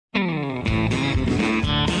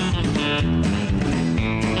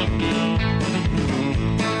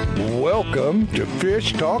Welcome to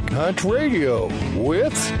Fish Talk Hunt Radio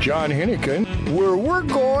with John Hennigan, where we're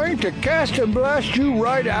going to cast and blast you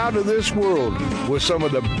right out of this world with some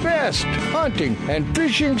of the best hunting and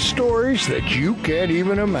fishing stories that you can't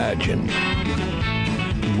even imagine.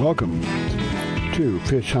 Welcome to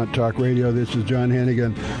Fish Hunt Talk Radio. This is John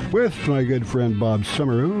Hennigan with my good friend Bob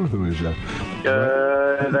Summeroo, who is a...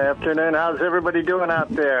 Good afternoon. How's everybody doing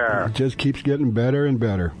out there? It just keeps getting better and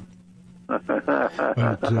better.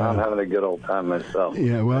 But, I'm having a good old time myself.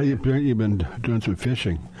 Yeah, well, you've been doing some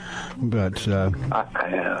fishing, but... I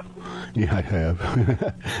have. Yeah, I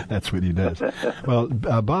have. That's what he does. Well,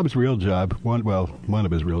 Bob's real job, one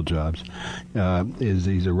of his real jobs, is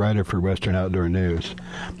he's a writer for Western Outdoor News,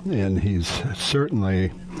 and he's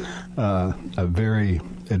certainly a very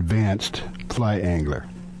advanced fly angler.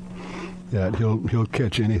 Yeah, he'll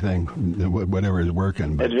catch anything, whatever is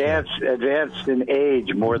working. But, advanced in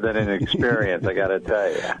age more than in experience, I got to tell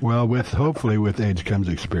you. Well, hopefully with age comes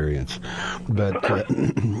experience. But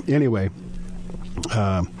anyway,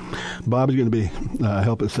 Bob's going to be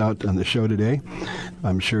help us out on the show today.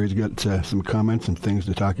 I'm sure he's got some comments and things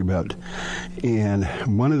to talk about. And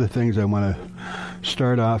one of the things I want to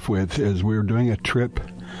start off with is we're doing a trip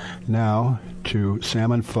now to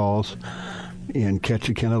Salmon Falls in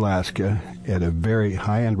Ketchikan, Alaska, at a very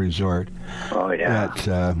high-end resort. Oh, yeah.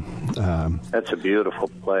 That's a beautiful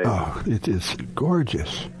place. Oh, it is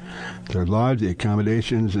gorgeous. Their lodge, the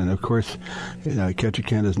accommodations, and, of course,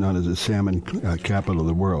 Ketchikan is known as the salmon capital of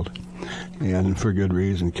the world, and for good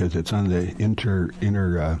reason, because it's on the inner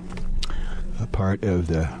part of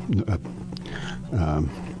the...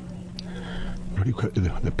 what do you call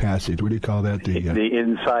the passage? What do you call that? The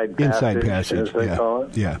inside passage. Inside passage, as they call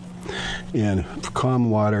it. Yeah. And calm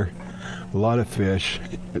water, a lot of fish,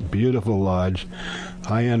 a beautiful lodge,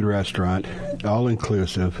 high-end restaurant,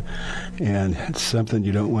 all-inclusive, and it's something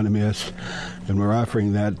you don't want to miss. And we're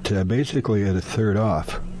offering that basically at a third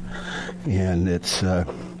off. And it's only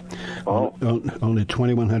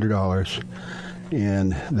 $2,100.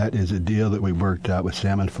 And that is a deal that we worked out with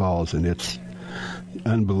Salmon Falls, and it's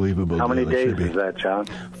unbelievable. How many days is that, John?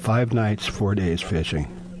 5 nights, 4 days fishing.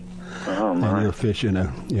 Oh, my. And you'll fish in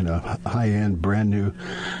a high-end, brand-new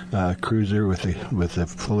cruiser with a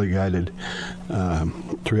fully guided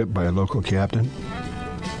trip by a local captain,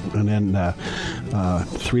 and then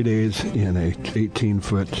 3 days in a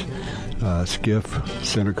 18-foot skiff,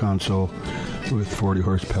 center console with 40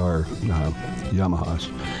 horsepower Yamahas.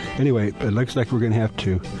 Anyway, it looks like we're going to have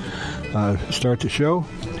to start the show.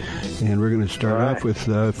 And we're going to start off with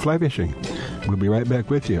fly fishing. We'll be right back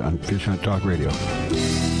with you on Fish Hunt Talk Radio.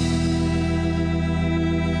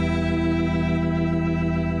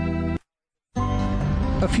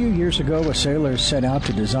 A few years ago, a sailor set out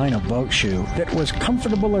to design a boat shoe that was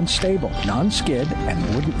comfortable and stable, non-skid,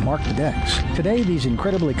 and wouldn't mark the decks. Today, these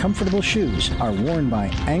incredibly comfortable shoes are worn by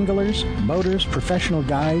anglers, boaters, professional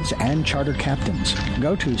guides, and charter captains.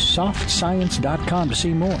 Go to SoftScience.com to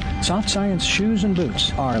see more. Soft Science shoes and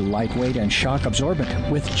boots are lightweight and shock absorbent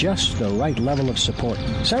with just the right level of support.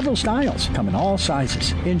 Several styles come in all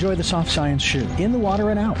sizes. Enjoy the Soft Science shoe in the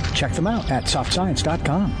water and out. Check them out at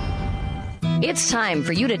SoftScience.com. It's time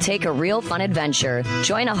for you to take a real fun adventure.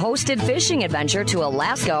 Join a hosted fishing adventure to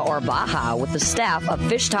Alaska or Baja with the staff of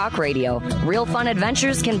Fish Talk Radio. Real Fun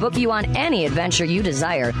Adventures can book you on any adventure you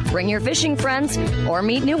desire. Bring your fishing friends or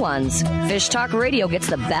meet new ones. Fish Talk Radio gets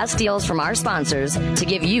the best deals from our sponsors to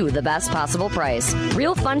give you the best possible price.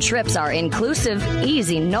 Real Fun trips are inclusive,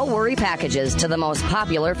 easy, no-worry packages to the most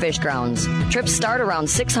popular fish grounds. Trips start around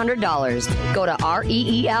 $600. Go to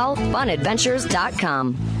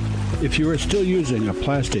REELFunadventures.com. If you are still using a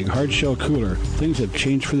plastic hard-shell cooler, things have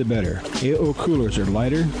changed for the better. AO coolers are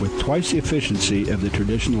lighter with twice the efficiency of the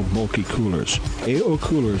traditional bulky coolers. AO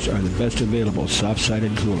coolers are the best available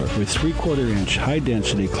soft-sided cooler with 3/4-inch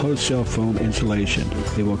high-density closed-cell foam insulation.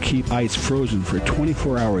 They will keep ice frozen for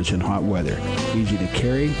 24 hours in hot weather. Easy to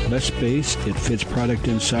carry, less space, it fits product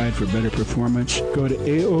inside for better performance. Go to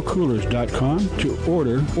AOcoolers.com to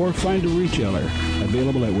order or find a retailer.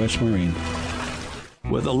 Available at West Marine.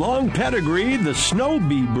 With a long pedigree, the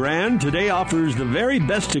Snowbee brand today offers the very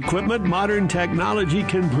best equipment modern technology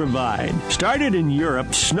can provide. Started in Europe,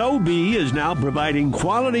 Snowbee is now providing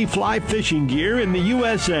quality fly fishing gear in the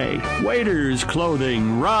USA. Waders,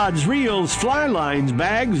 clothing, rods, reels, fly lines,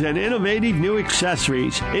 bags, and innovative new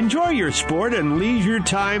accessories. Enjoy your sport and leisure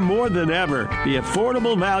time more than ever. The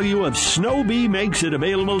affordable value of Snowbee makes it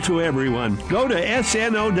available to everyone. Go to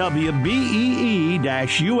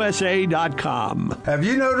snowbee-usa.com. Have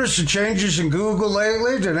you noticed the changes in Google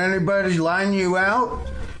lately? Did anybody line you out?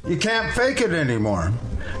 You can't fake it anymore.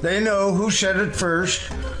 They know who said it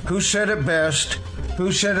first, who said it best,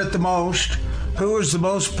 who said it the most, who is the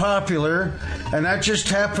most popular, and that just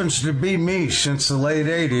happens to be me since the late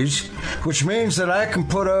 80s, which means that I can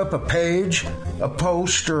put up a page, a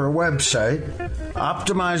post, or a website,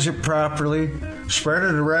 optimize it properly, spread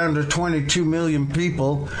it around to 22 million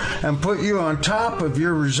people, and put you on top of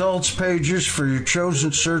your results pages for your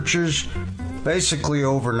chosen searches basically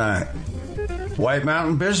overnight.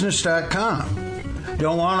 WhiteMountainBusiness.com.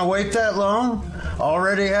 Don't want to wait that long?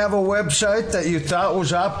 Already have a website that you thought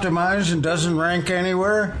was optimized and doesn't rank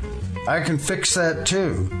anywhere? I can fix that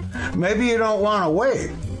too. Maybe you don't want to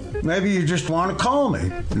wait. Maybe you just want to call me.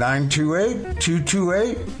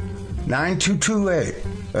 928-228-9228.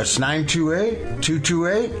 That's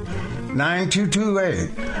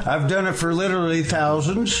 928-228-9228. I've done it for literally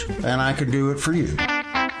thousands, and I can do it for you.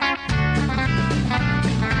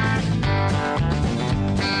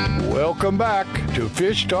 Welcome back to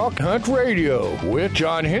Fish Talk Hunt Radio with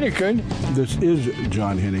John Hennigan. This is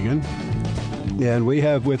John Hennigan. And we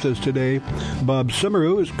have with us today Bob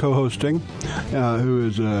Summeroo is co-hosting, who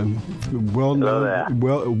is a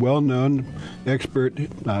well-known expert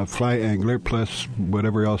fly angler, plus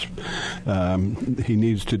whatever else he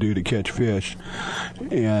needs to do to catch fish.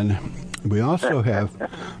 And we also have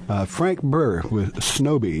Frank Burr with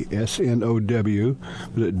Snowbee, SNOW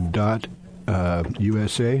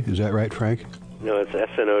 .USA. Is that right, Frank? No, it's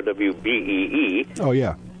SNOWBEE. Oh,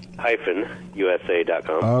 yeah.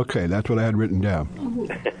 -USA.com. Okay, that's what I had written down.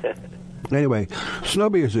 Anyway,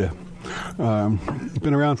 Snowbee is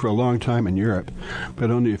been around for a long time in Europe,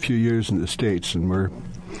 but only a few years in the States, and we're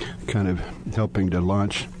kind of helping to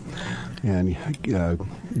launch. And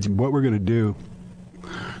what we're going to do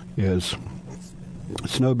is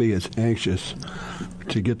Snowbee is anxious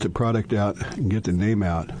to get the product out and get the name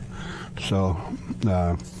out. So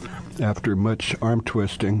after much arm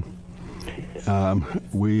twisting,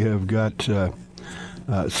 we have got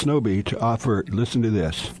Snowbee to offer. Listen to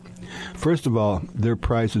this. First of all, their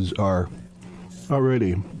prices are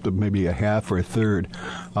already maybe a half or a third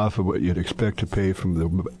off of what you'd expect to pay from the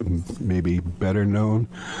maybe better known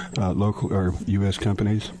local or U.S.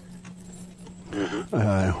 companies.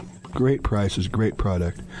 Great prices, great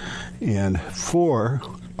product. And for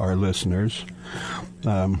our listeners,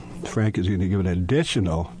 Frank is going to give an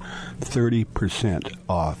additional 30%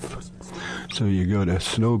 off. So you go to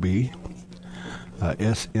Snowbee,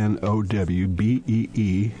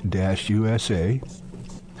 SNOWBEE-USA,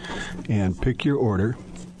 and pick your order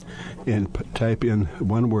and type in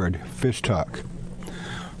one word, Fish Talk,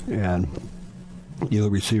 and you'll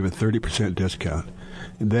receive a 30% discount.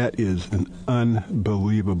 That is an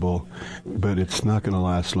unbelievable, but it's not going to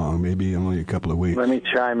last long. Maybe only a couple of weeks. Let me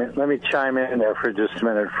chime in there for just a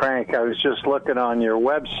minute, Frank. I was just looking on your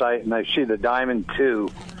website, and I see the Diamond 2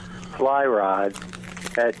 fly rod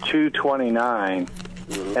at $229,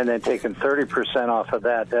 and then taking 30% off of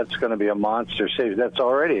that. That's going to be a monster save. That's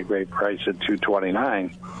already a great price at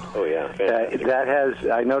 $229. Oh yeah, that has.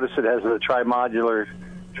 I noticed it has the trimodulus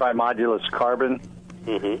carbon.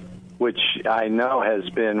 Mm-hmm. Which I know has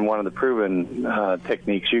been one of the proven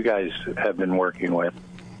techniques you guys have been working with.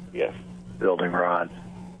 Yes. Building rods.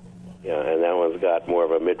 Yeah, and that one's got more of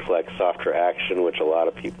a mid-flex, softer action, which a lot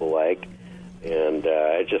of people like. And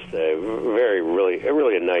it's just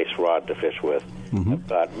really a nice rod to fish with. Mm-hmm. I've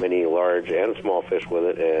got many large and small fish with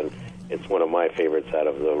it, and it's one of my favorites out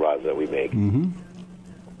of the rods that we make. Mm-hmm.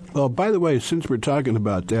 Well, by the way, since we're talking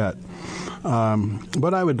about that,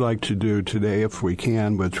 what I would like to do today, if we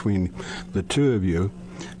can, between the two of you,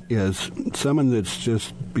 is someone that's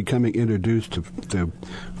just becoming introduced to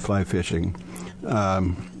fly fishing.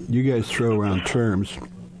 You guys throw around terms,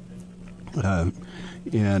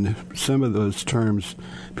 and some of those terms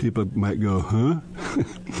people might go, huh?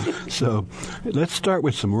 So let's start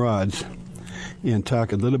with some rods and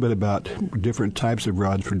talk a little bit about different types of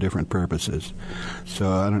rods for different purposes. So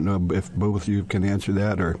I don't know if both of you can answer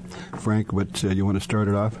that, or Frank, what you want to start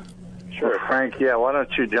it off? Sure, Frank. Yeah, why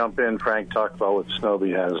don't you jump in, Frank? Talk about what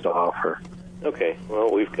Snowbee has to offer. Okay. Well,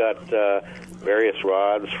 we've got various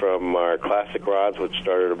rods, from our classic rods, which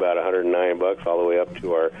started about $109, all the way up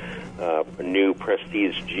to our new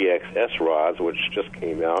Prestige GXS rods, which just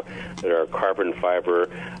came out, that are carbon fiber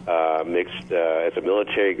mixed. It's a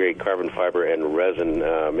military-grade carbon fiber and resin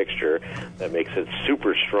mixture that makes it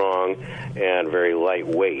super strong and very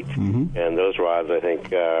lightweight. Mm-hmm. And those rods, I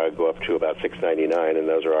think, go up to about $699, and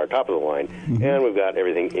those are our top of the line. Mm-hmm. And we've got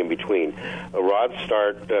everything in between. Rods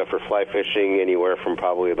start for fly fishing anywhere from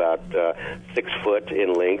probably about 6 foot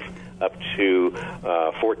in length up to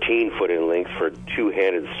 14 foot in length for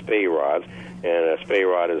two-handed spey rods. And a spey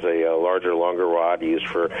rod is a larger, longer rod used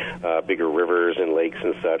for bigger rivers and lakes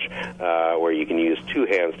and such, where you can use two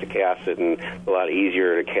hands to cast it, and a lot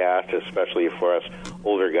easier to cast, especially for us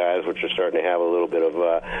older guys, which are starting to have a little bit of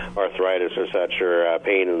arthritis or such, or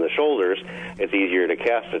pain in the shoulders. It's easier to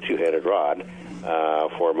cast a two-handed rod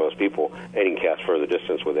for most people, and you can cast further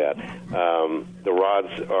distance with that. The rods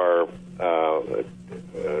are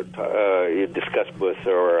discussed with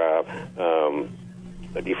or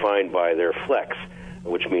defined by their flex,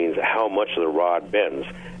 which means how much the rod bends.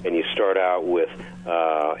 And you start out with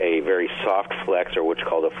a very soft flex, or what's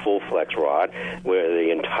called a full flex rod, where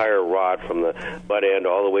the entire rod from the butt end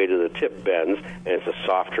all the way to the tip bends, and it's a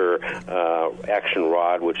softer action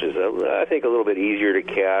rod, which is, I think, a little bit easier to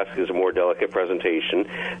cast, is a more delicate presentation.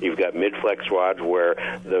 You've got mid-flex rods where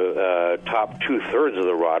the top two-thirds of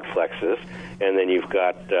the rod flexes, and then you've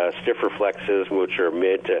got stiffer flexes, which are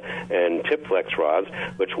mid and tip flex rods,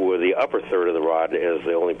 which were the upper third of the rod is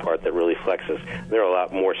the only part that really flexes. They're a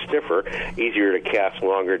lot more stiffer, easier to cast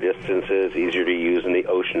longer distances, easier to use in the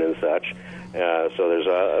ocean and such. So there's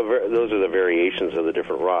those are the variations of the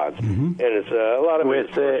different rods, and it's a lot of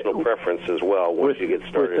personal preference as well. Once you get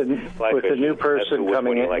started, with the new person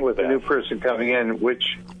coming in,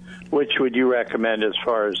 which would you recommend as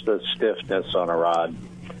far as the stiffness on a rod?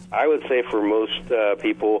 I would say for most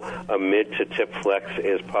people, a mid to tip flex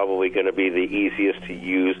is probably going to be the easiest to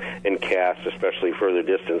use and cast, especially further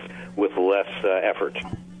distance, with less effort.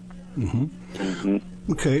 Mm-hmm.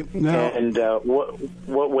 Mm-hmm. Okay. Now, and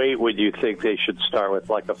what weight would you think they should start with,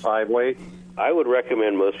 like a 5 weight? I would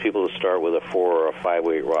recommend most people to start with a 4 or a 5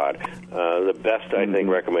 weight rod. The best, I think,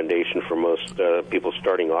 recommendation for most people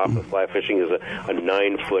starting off with fly fishing is a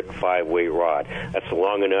 9 foot 5 weight rod. That's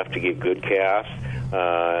long enough to get good casts,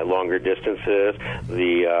 longer distances.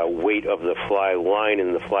 The weight of the fly line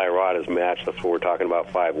and the fly rod is matched. That's what we're talking about,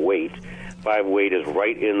 5 weight. 5 weight is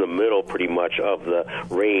right in the middle pretty much of the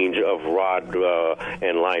range of rod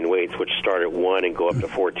and line weights, which start at 1 and go up to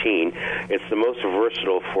 14. It's the most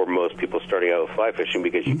versatile for most people starting out with fly fishing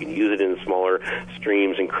because you can use it in smaller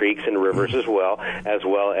streams and creeks and rivers as well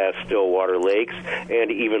as still water lakes and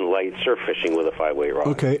even light surf fishing with a 5 weight rod.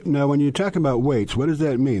 Okay, now when you talk about weights, what does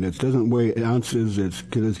that mean? It doesn't weigh ounces, it's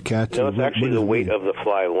cats? No, it's actually the weight of the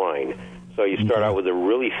fly line. So you start out with a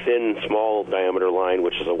really thin, small diameter line,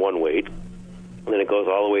 which is a 1 weight. And then it goes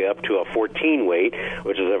all the way up to a 14 weight,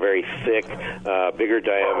 which is a very thick, bigger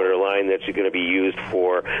diameter line that's going to be used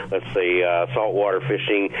for, let's say, saltwater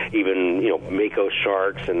fishing, even mako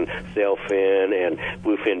sharks and sailfin and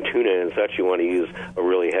bluefin tuna and such. You want to use a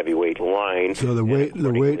really heavyweight line. So the weight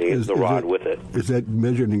is the rod with it. Is that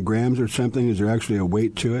measured in grams or something? Is there actually a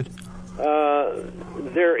weight to it?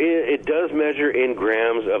 It does measure in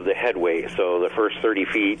grams of the head weight. So the first 30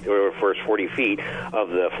 feet or first 40 feet of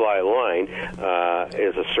the fly line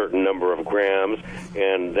is a certain number of grams,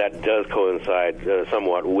 and that does coincide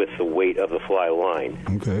somewhat with the weight of the fly line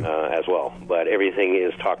as well. But everything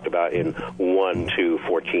is talked about in 1 to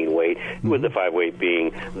 14 weight, with the 5 weight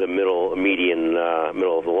being the middle of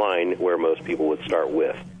the line where most people would start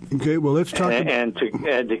with. Okay, well, let's talk. And to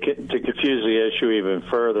confuse the issue even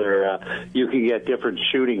further, you can get different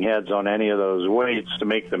shooting heads on any of those weights to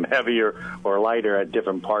make them heavier or lighter at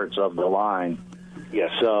different parts of the line.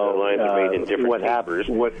 Yes, so the lines are made in different tapers.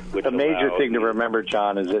 The major thing to remember,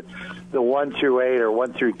 John, is that the 1 through 8 or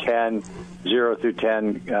 1 through 10, 0 through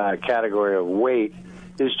 10 category of weight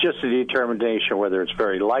is just a determination whether it's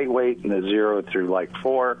very lightweight, and the 0 through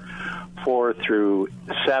 4 through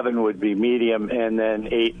 7 would be medium, and then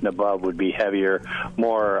 8 and above would be heavier,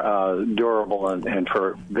 more durable, and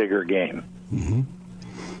for bigger game. Mm-hmm.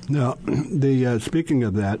 Now, speaking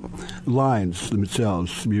of that, lines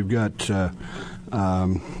themselves, you've got you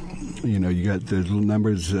got the little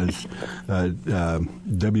numbers as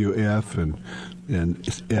WF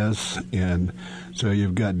and S, and so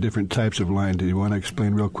you've got different types of line. Do you want to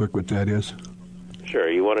explain real quick what that is? Sure.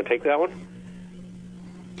 You want to take that one?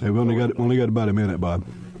 We've only got about a minute, Bob.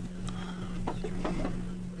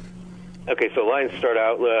 Okay, so lines start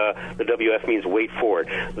out, the WF means weight forward.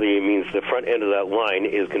 It means the front end of that line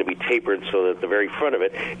is going to be tapered so that the very front of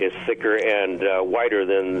it is thicker and wider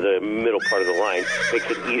than the middle part of the line.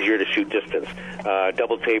 Makes it easier to shoot distance.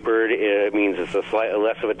 Double tapered means it's a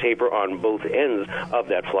less of a taper on both ends of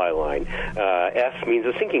that fly line. S means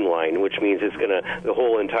a sinking line, which means it's going to, the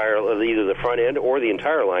whole entire, either the front end or the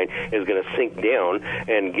entire line is going to sink down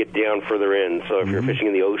and get down further in. So if you're fishing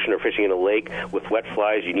in the ocean or fishing in a lake with wet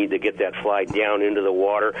flies, you need to get that slide down into the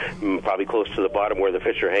water, probably close to the bottom where the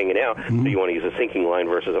fish are hanging out. So you want to use a sinking line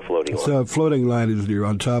versus a floating line. So a floating line is you're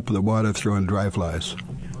on top of the water throwing dry flies.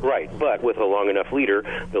 Right, but with a long enough leader,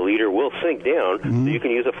 the leader will sink down, so you can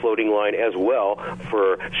use a floating line as well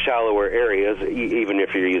for shallower areas, even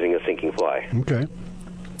if you're using a sinking fly. Okay.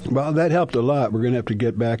 Well, that helped a lot. We're going to have to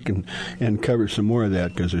get back and cover some more of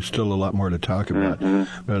that because there's still a lot more to talk about.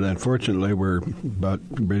 But unfortunately, we're about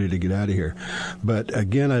ready to get out of here. But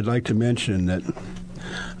again, I'd like to mention that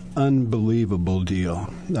unbelievable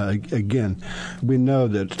deal. Again, we know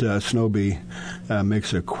that Snow Bee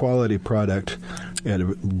makes a quality product at a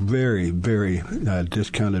very, very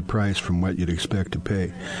discounted price from what you'd expect to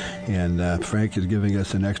pay. And Frank is giving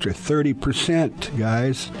us an extra 30%,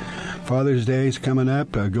 guys. Father's Day is coming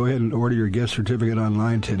up. Go ahead and order your gift certificate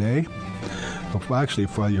online today. Well, actually,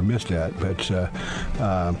 Father, you missed that, but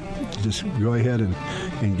just go ahead and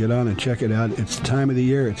get on and check it out. It's the time of the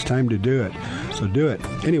year. It's time to do it. So do it.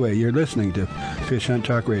 Anyway, you're listening to Fish Hunt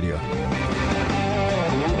Talk Radio.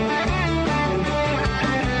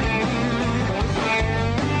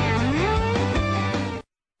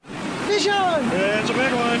 Fish on! It's a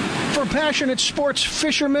big one. For passionate sports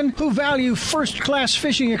fishermen who value first-class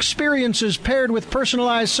fishing experiences paired with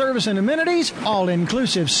personalized service and amenities,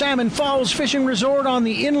 all-inclusive Salmon Falls Fishing Resort on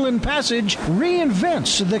the Inland Passage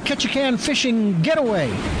reinvents the Ketchikan fishing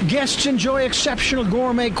getaway. Guests enjoy exceptional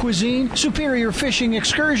gourmet cuisine, superior fishing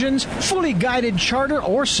excursions, fully guided charter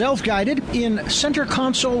or self-guided in center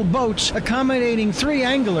console boats accommodating 3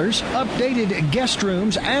 anglers, updated guest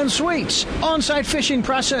rooms and suites, on-site fishing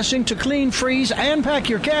processing to clean, freeze, and pack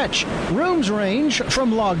your catch. Rooms range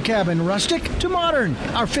from log cabin rustic to modern.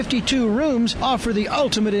 Our 52 rooms offer the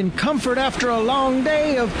ultimate in comfort after a long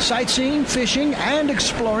day of sightseeing, fishing, and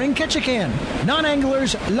exploring Ketchikan.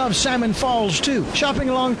 Non-anglers love Salmon Falls too, shopping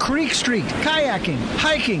along Creek Street, kayaking,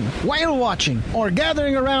 hiking, whale watching, or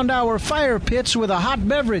gathering around our fire pits with a hot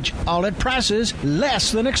beverage, all at prices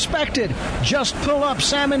less than expected. Just pull up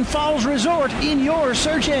Salmon Falls Resort in your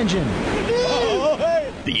search engine.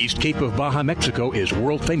 The East Cape of Baja, Mexico is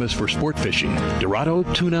world famous for sport fishing. Dorado,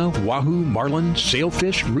 tuna, wahoo, marlin,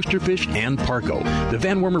 sailfish, roosterfish, and pargo. The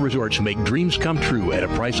Van Wormer resorts make dreams come true at a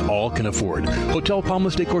price all can afford. Hotel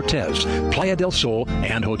Palmas de Cortez, Playa del Sol,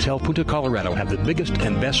 and Hotel Punta Colorado have the biggest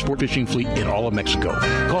and best sport fishing fleet in all of Mexico.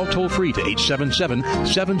 Call toll-free to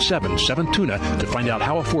 877-777-TUNA to find out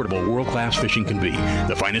how affordable world-class fishing can be.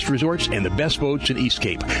 The finest resorts and the best boats in East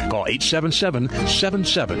Cape. Call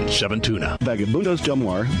 877-777-TUNA. Vagabundos Del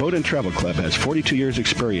Mar Boat and Travel Club has 42 years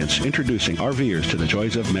experience introducing RVers to the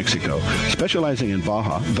joys of Mexico. Specializing in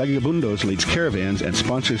Baja, Vagabundos leads caravans and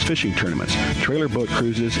sponsors fishing tournaments, trailer boat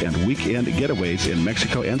cruises, and weekend getaways in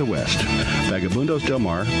Mexico and the West. Vagabundos Del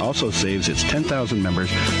Mar also saves its 10,000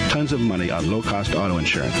 members tons of money on low-cost auto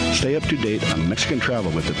insurance. Stay up to date on Mexican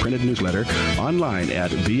travel with the printed newsletter online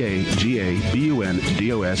at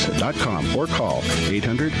vagabundos.com or call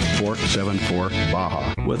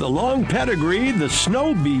 800-474-BAJA. With a long pedigree, the Snow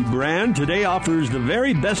Bee brand today offers the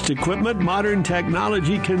very best equipment modern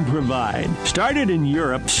technology can provide. Started in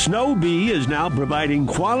Europe, Snow Bee is now providing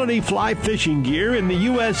quality fly fishing gear in the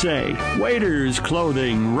USA. Waders,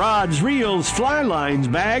 clothing, rods, reels, fly lines,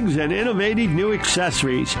 bags, and innovative new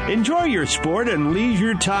accessories. Enjoy your sport and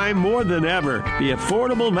leisure time more than ever. The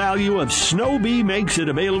affordable value of Snow Bee makes it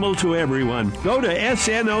available to everyone. Go to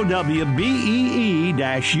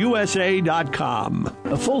snowbee-usa.com.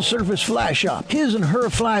 A full-service fly shop, His and Her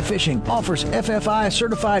Fly Fishing, offers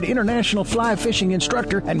FFI-certified international fly fishing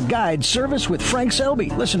instructor and guide service with Frank Selby.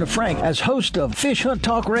 Listen to Frank as host of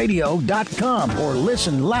FishHuntTalkRadio.com or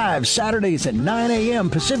listen live Saturdays at 9 a.m.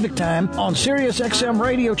 Pacific Time on Sirius XM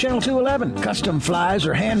Radio Channel 211. Custom flies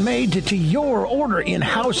are handmade to your order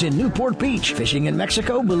in-house in Newport Beach. Fishing in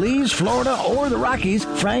Mexico, Belize, Florida, or the Rockies,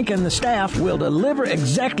 Frank and the staff will deliver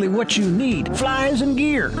exactly what you need. Flies and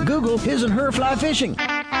gear. Google His and Her Fly Fishing.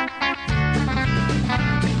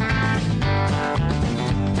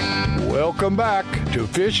 Welcome back to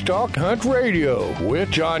Fish Talk Hunt Radio with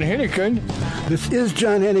John Hennigan. This is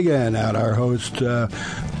John Hennigan, and our host,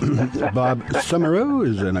 Bob Summerow,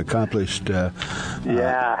 is an accomplished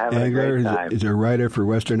angler. He's a writer for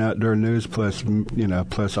Western Outdoor News, plus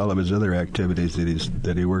all of his other activities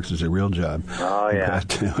that he works as a real job. Oh yeah,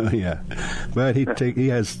 but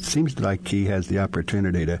seems like he has the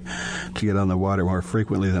opportunity to get on the water more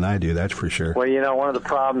frequently than I do. That's for sure. Well, one of the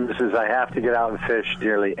problems is I have to get out and fish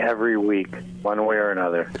nearly every week, one way or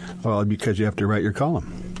another. Well, because you have to write your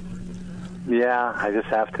column. Yeah, I just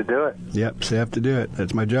have to do it. Yep, so I have to do it.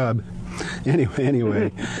 That's my job.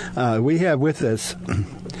 Anyway, we have with us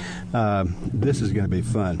This is going to be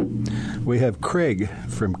fun. We have Craig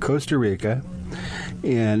from Costa Rica,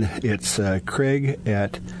 and it's Craig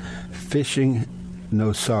at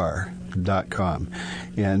fishingnosar.com.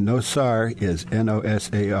 And Nosar is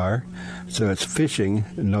Nosar, so it's Fishing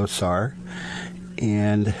Nosar.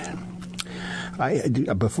 And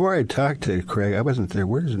before I talked to Craig, I wasn't there.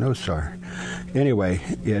 Where's Nosar? Anyway,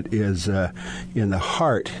 it is in the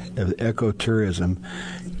heart of ecotourism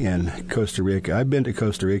in Costa Rica. I've been to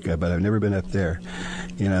Costa Rica, but I've never been up there.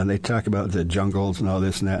 And they talk about the jungles and all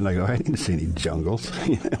this and that, and I go, I didn't see any jungles.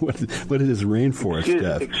 What is this rainforest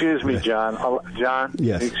stuff? Excuse me, John. John.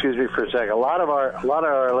 Yes. Excuse me for a second. A lot of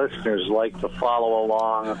our listeners like to follow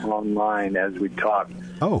along online as we talk.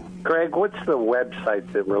 Oh. Craig, what's the website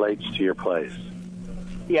that relates to your place?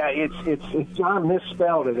 Yeah, it's John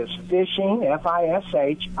misspelled it. It's fishing,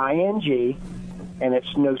 Fishing, and it's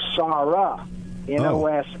Nosara,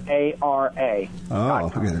 Nosara.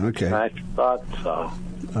 Oh, okay. I thought so.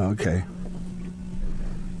 Okay.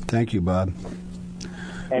 Thank you, Bob.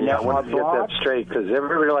 And I want to get that straight because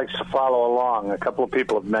everybody likes to follow along. A couple of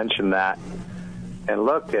people have mentioned that. And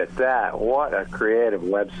look at that. What a creative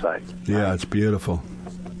website. Yeah, it's beautiful.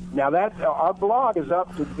 Now, our blog is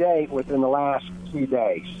up to date within the last 2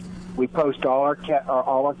 days. We post all our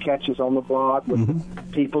catches on the blog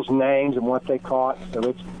with people's names and what they caught,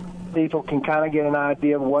 so people can kind of get an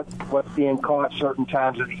idea of what's being caught certain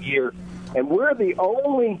times of the year. And we're the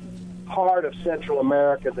only part of Central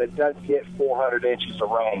America that doesn't get 400 inches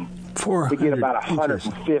of rain. 400 We get about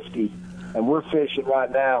 150, and we're fishing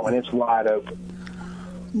right now, and it's wide open.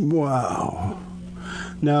 Wow.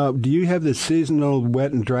 Now, do you have the seasonal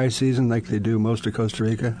wet and dry season like they do most of Costa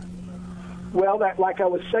Rica? Well, like I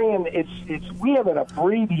was saying, we have an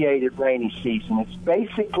abbreviated rainy season. It's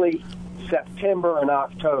basically September and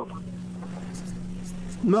October.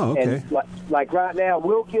 No, okay. And like right now,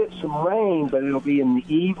 we'll get some rain, but it'll be in the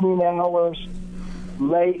evening hours,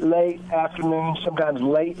 late afternoon, sometimes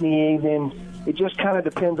late in the evening. It just kind of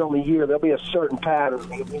depends on the year. There'll be a certain pattern.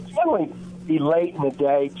 It'll generally be late in the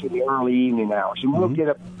day to the early evening hours. And we'll get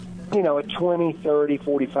a 20, 30,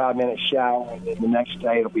 45-minute shower, and then the next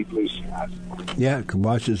day it'll be blue skies. Yeah, it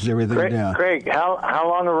washes everything down. Craig, how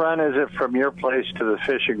long a run is it from your place to the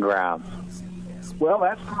fishing grounds? Well,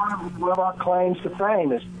 that's one of our claims to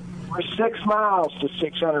fame is we're 6 miles to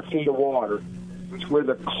 600 feet of water, which we're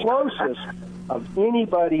the closest of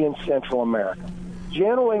anybody in Central America.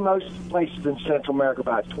 Generally, most places in Central America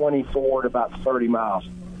about 24 to about 30 miles.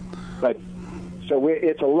 But so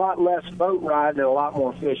it's a lot less boat riding and a lot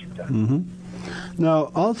more fishing time.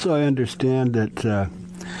 Now, also I understand that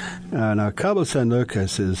now Cabo San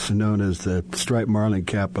Lucas is known as the striped marlin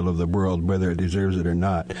capital of the world, whether it deserves it or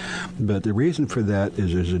not. But the reason for that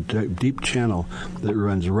is there's a deep channel that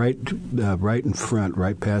runs right in front,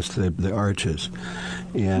 right past the arches.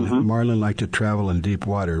 And marlin like to travel in deep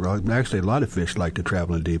water. Well, actually, a lot of fish like to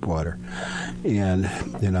travel in deep water. And,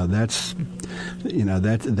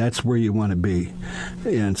 that's where you want to be.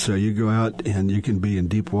 And so you go out and you can be in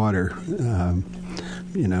deep water,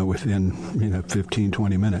 within, 15,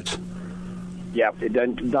 20 minutes. Yeah, it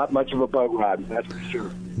doesn't, not much of a boat ride, that's for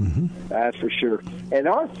sure. That's for sure. And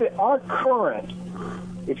our current,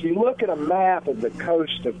 if you look at a map of the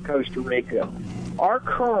coast of Costa Rica, our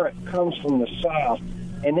current comes from the south,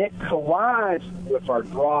 and it collides with our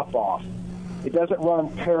drop-off. It doesn't run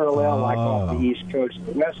parallel like off the east coast and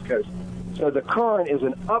the west coast. So the current is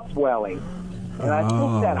an upwelling. And I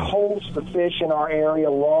think that holds the fish in our area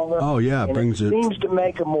longer. Oh, yeah, and brings it it. Seems to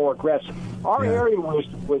make them more aggressive. Our area was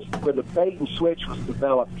where the bait and switch was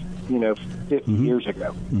developed, 50 years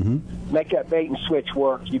ago. Make that bait and switch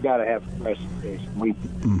work, you got to have aggressive fish. We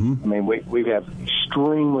have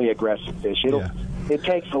extremely aggressive fish. It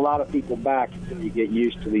takes a lot of people back until you get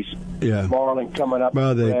used to these marlin coming up.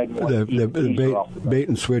 Well, the bait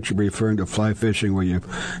and switch, you're referring to fly fishing, where you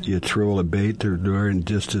throw a bait through the door, and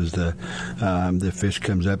just as the fish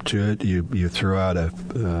comes up to it, you throw out a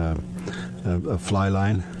fly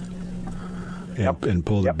line and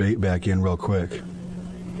pull the bait back in real quick.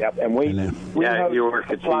 Yep, and you work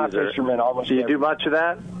at fly fishermen almost. Do you do much of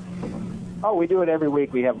that? Oh, we do it every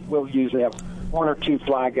week. We'll usually have 1 or 2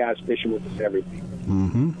 fly guys fishing with us every week.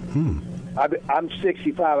 I'm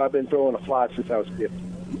 65. I've been throwing a fly since I was 50.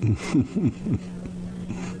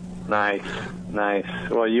 Nice.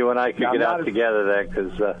 Well, you and I could get out together then,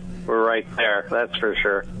 because we're right there. That's for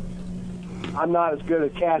sure. I'm not as good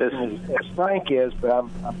at casting as Frank is, but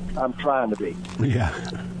I'm trying to be. Yeah.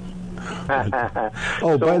 By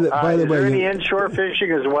the way, is there any inshore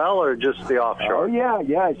fishing as well, or just the offshore? Oh yeah.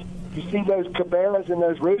 You see those caberas and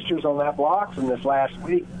those roosters on that block from this last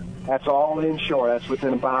week. That's all inshore. That's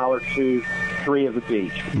within a mile or 2, 3 of the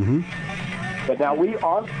beach. Mm-hmm. But now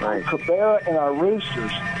our Cabera and our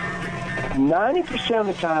roosters, 90% of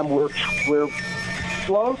the time we're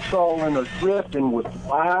slow trolling or drifting with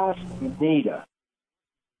live bonita,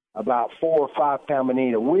 about 4 or 5 pound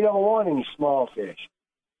bonita. We don't want any small fish.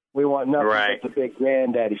 We want nothing but the big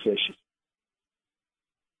granddaddy fishes.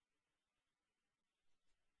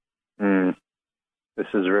 This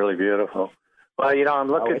is really beautiful. Well, I'm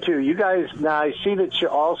looking too. You guys, now I see that you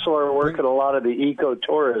also are working a lot of the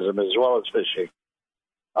ecotourism as well as fishing.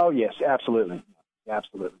 Oh, yes, absolutely.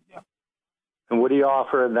 Absolutely, yeah. And what do you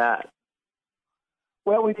offer in that?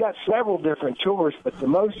 Well, we've got several different tours, but the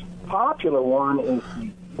most popular one is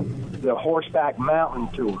the horseback mountain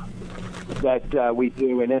tour that we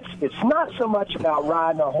do. And it's not so much about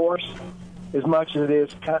riding a horse as much as it is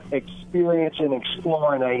experiencing and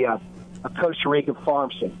exploring a Costa Rican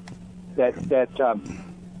farmstead.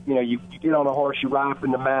 You get on a horse, you ride up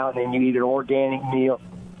in the mountain, and you eat an organic meal.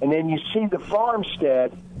 And then you see the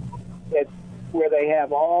farmstead where they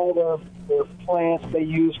have all the plants they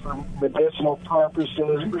use for medicinal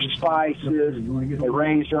purposes, for spices. They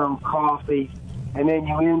raise their own coffee. And then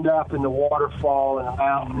you end up in the waterfall in the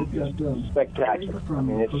mountain. It's just spectacular. I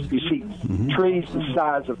mean, you see trees the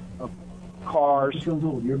size of cars,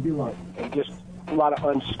 and just a lot of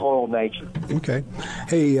unspoiled nature. Okay.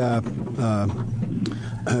 Hey,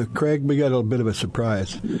 Craig, we got a little bit of a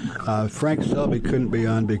surprise. Frank Selby couldn't be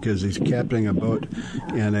on because he's captaining a boat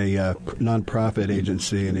in a nonprofit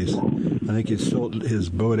agency, and I think he sold his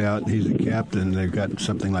boat out. He's a captain. They've got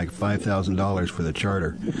something like $5,000 for the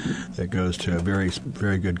charter that goes to a very,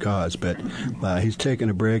 very good cause. But he's taking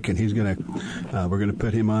a break, and we're gonna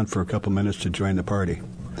put him on for a couple minutes to join the party.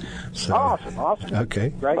 So, awesome.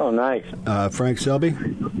 Okay. Great. Oh, nice. Frank Selby?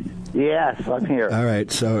 Yes, I'm here. All right.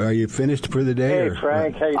 So are you finished for the day? Hey,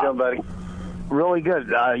 Frank. How you doing, buddy? Really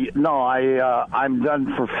good. I'm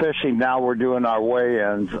done for fishing now. We're doing our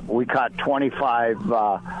weigh-ins. We caught 25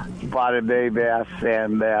 spotted bay bass,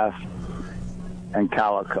 sand bass, and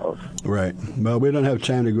calicos. Right. Well, we don't have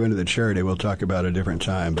time to go into the charity. We'll talk about it a different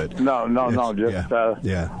time. But no.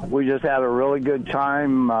 We just had a really good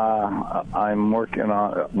time. I'm working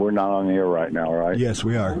on. We're not on the air right now, right? Yes,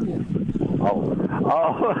 we are. Oh!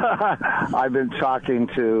 I've been talking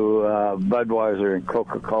to Budweiser and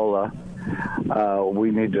Coca-Cola. We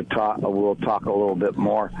need to talk. We'll talk a little bit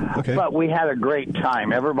more. Okay. But we had a great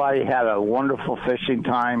time. Everybody had a wonderful fishing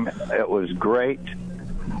time. It was great.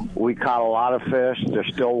 We caught a lot of fish. They're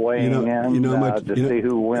still weighing in to see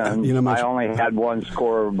who wins. I only had one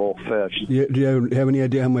scoreable fish. Do you have any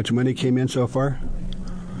idea how much money came in so far?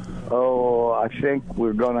 Oh, I think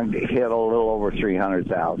we're going to hit a little over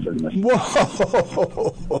 300,000.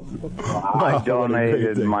 Whoa! I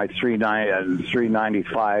donated my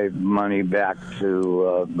 $395 money back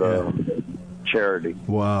to the charity.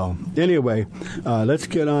 Wow. Anyway, let's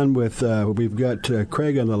get on with, we've got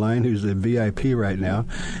Craig on the line, who's the VIP right now,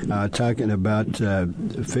 talking about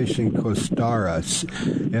fishing Costara,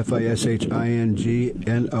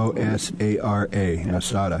 FISHINGNOSARA,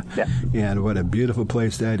 Nosara. Yeah. And what a beautiful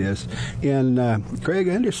place that is. And Craig,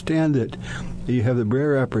 I understand that you have the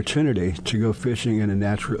rare opportunity to go fishing in a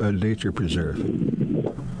nature preserve.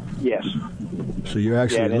 Yes. So you're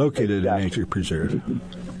actually located in a nature preserve.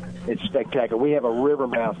 It's spectacular. We have a river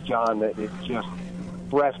mouth, John, that is just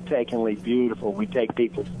breathtakingly beautiful. We take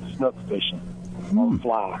people snook fishing on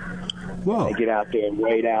fly. Whoa. They get out there and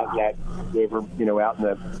wade out in that river, out in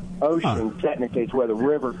the ocean. Technically, it's where the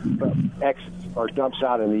river exits or dumps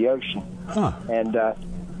out in the ocean. And,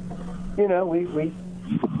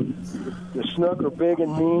 the snook are big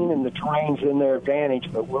and mean, and the terrain's in their advantage,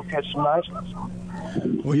 but we'll catch some nice ones.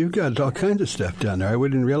 Well, you've got all kinds of stuff down there. I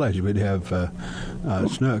wouldn't realize you would have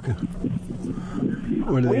snook.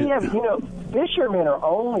 We have, fishermen are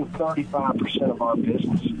only 35% of our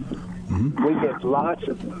business. Mm-hmm. We get lots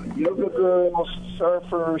of yoga girls,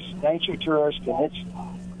 surfers, nature tourists, and it's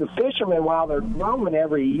the fishermen, while they're growing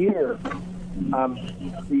every year,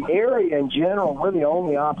 the area in general, we're the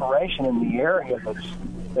only operation in the area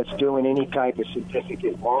that's doing any type of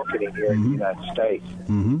significant marketing here in the United States.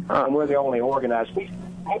 Mm-hmm. And we're the only organized.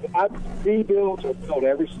 I build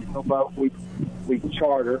every single boat we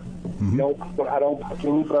charter. Mm-hmm. I don't book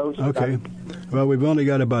any boats. Okay. Well, we've only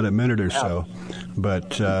got about a minute or so,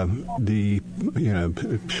 but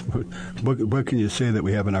what can you say that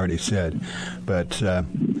we haven't already said? But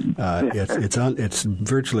it's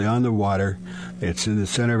virtually on the water. It's in the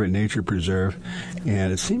center of a nature preserve,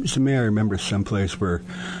 and it seems to me I remember someplace where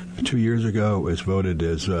 2 years ago it was voted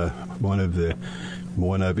as one of the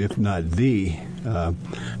one of, if not the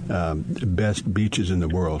best beaches in the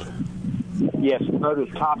world. Yes,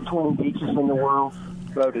 voted top 20 beaches in the world,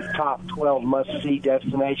 voted top 12 must-see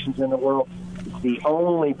destinations in the world. It's the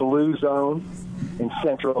only blue zone in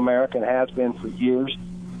Central America and has been for years.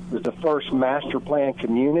 It was the first master plan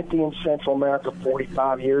community in Central America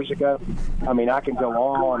 45 years ago. I mean, I can go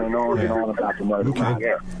on and on and on about the Motor Mile.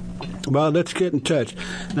 Okay. Well, let's get in touch.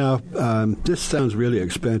 Now, this sounds really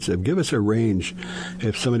expensive. Give us a range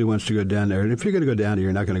if somebody wants to go down there. And if you're going to go down there,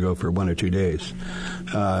 you're not going to go for 1 or 2 days.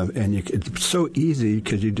 And it's so easy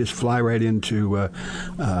because you just fly right into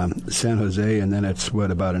San Jose, and then it's,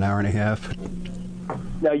 about an hour and a half?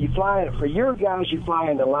 No, you fly in, for your guys, you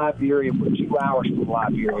fly into Liberia for 2 hours from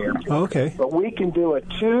Liberia Airport. Oh, okay. But we can do a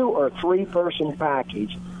 2 or 3 person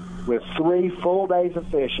package with 3 full days of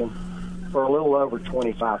fishing for a little over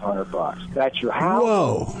 $2,500. That's your house.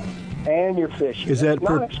 Whoa. And your fishing. Is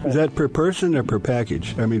that per person or per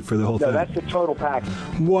package? I mean, for the whole thing? No, that's the total package.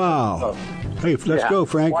 Wow. Hey, let's go,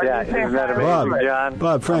 Frank. Yeah, isn't that amazing, John?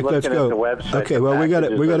 Bob, Frank, let's go. Okay, well, we got to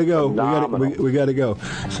go. We got to go.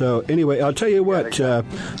 So anyway, I'll tell you what,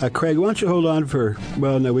 Craig, why don't you hold on for?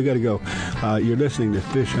 Well, no, we got to go. You're listening to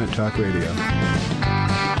Fish Hunt Talk Radio.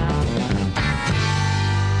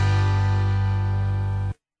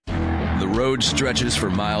 The road stretches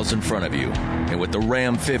for miles in front of you, and with the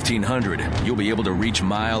Ram 1500, you'll be able to reach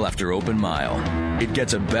mile after open mile. It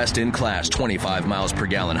gets a best-in-class 25 miles per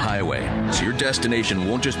gallon highway, so your destination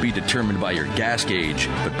won't just be determined by your gas gauge,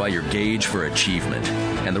 but by your gauge for achievement.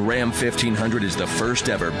 And the Ram 1500 is the first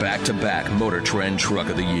ever back-to-back Motor Trend Truck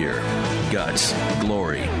of the Year. Guts,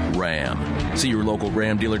 glory, Ram. See your local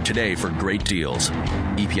Ram dealer today for great deals.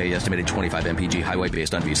 EPA estimated 25 mpg highway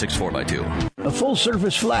based on V6 4x2. A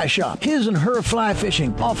full-service fly shop, His and Her Fly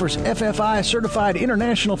Fishing, offers FFI-certified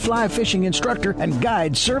international fly fishing instructor and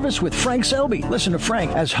guide service with Frank Selby. Listen to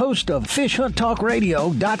Frank as host of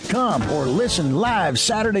FishHuntTalkRadio.com or listen live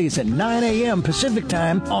Saturdays at 9 a.m. Pacific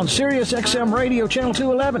Time on SiriusXM Radio Channel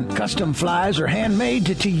 211. Custom flies are handmade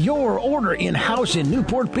to your order in-house in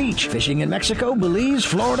Newport Beach. Fishing in Mexico, Belize,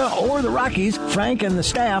 Florida, or the Rockies, Frank and the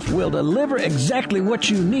staff will deliver exactly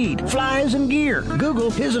what you need. Flies and gear.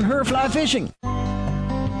 Google His and Her Fly Fishing.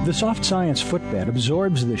 The Soft Science footbed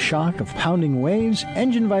absorbs the shock of pounding waves,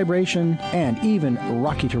 engine vibration, and even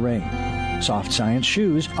rocky terrain. Soft Science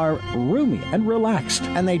shoes are roomy and relaxed,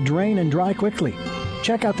 and they drain and dry quickly.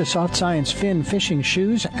 Check out the Soft Science Fin fishing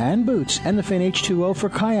shoes and boots and the Fin H2O for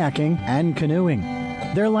kayaking and canoeing.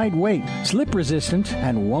 They're lightweight, slip-resistant,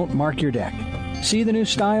 and won't mark your deck. See the new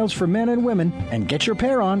styles for men and women and get your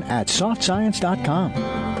pair on at softscience.com.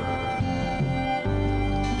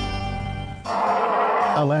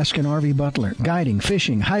 Alaskan RV Butler. Guiding,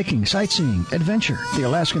 fishing, hiking, sightseeing, adventure. The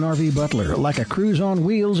Alaskan RV Butler. Like a cruise on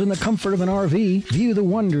wheels in the comfort of an RV. View the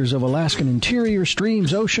wonders of Alaskan interior,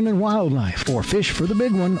 streams, ocean, and wildlife. Or fish for the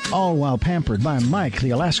big one, all while pampered by Mike, the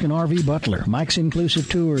Alaskan RV Butler. Mike's inclusive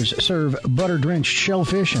tours serve butter-drenched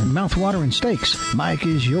shellfish and mouth-watering steaks. Mike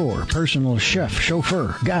is your personal chef,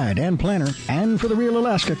 chauffeur, guide, and planner. And for the real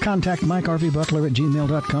Alaska, contact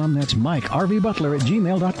MikeRVButler@gmail.com. That's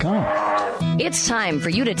MikeRVButler@gmail.com. It's time for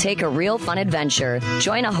you to take a real fun adventure.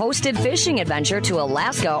 Join a hosted fishing adventure to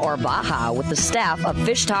Alaska or Baja with the staff of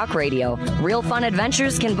Fish Talk Radio. Real Fun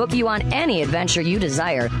Adventures can book you on any adventure you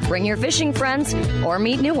desire. Bring your fishing friends or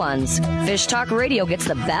meet new ones. Fish Talk Radio gets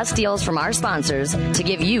the best deals from our sponsors to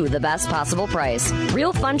give you the best possible price.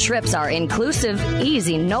 Real Fun trips are inclusive,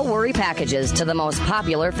 easy, no-worry packages to the most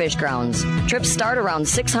popular fish grounds. Trips start around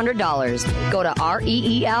 $600. Go to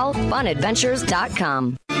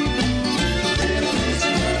REELFunadventures.com.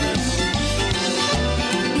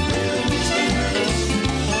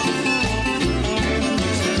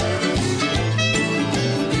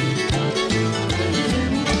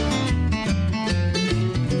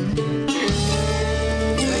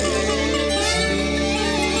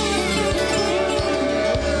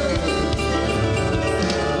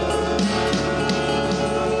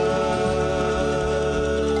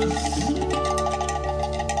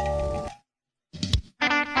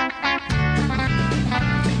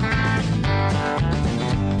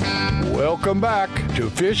 Welcome back to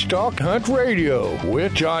Fish Talk Hunt Radio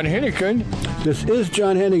with John Hennigan. This is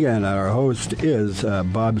John Hennigan. Our host is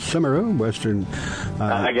Bob Simmerow, Western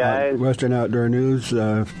Hi, guys. Western Outdoor News,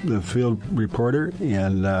 the field reporter,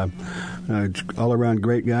 and all-around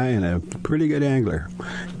great guy and a pretty good angler.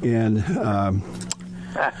 And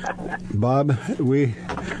Bob, we've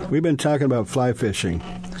been talking about fly fishing.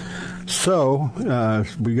 So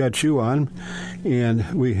we got you on, and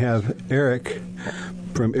we have Eric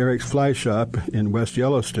from Eric's Fly Shop in West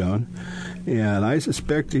Yellowstone, and I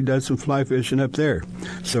suspect he does some fly fishing up there.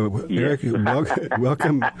 So, Eric,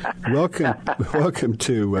 welcome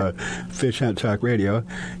to Fish Hunt Talk Radio,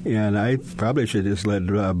 and I probably should just let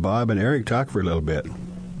Bob and Eric talk for a little bit.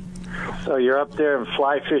 So you're up there in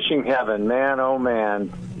fly fishing heaven, man, oh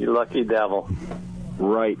man, you lucky devil.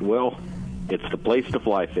 Right, well, it's the place to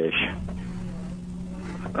fly fish.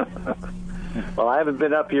 Well, I haven't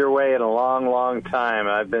been up your way in a long, long time.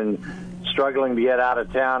 I've been struggling to get out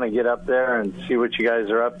of town and get up there and see what you guys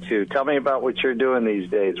are up to. Tell me about what you're doing these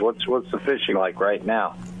days. What's the fishing like right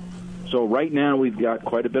now? So right now we've got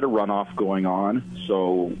quite a bit of runoff going on.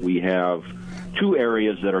 So we have 2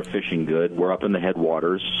 areas that are fishing good. We're up in the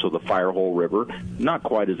headwaters, so the Firehole River, not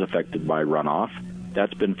quite as affected by runoff.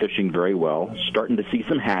 That's been fishing very well. Starting to see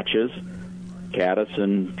some hatches, caddis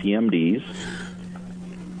and PMDs.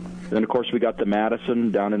 Then, of course, we got the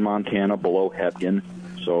Madison down in Montana below Hebgen.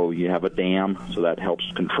 So you have a dam, so that helps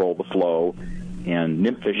control the flow. And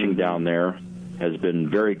nymph fishing down there has been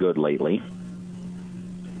very good lately.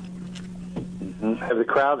 Have the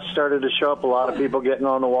crowds started to show up? A lot of people getting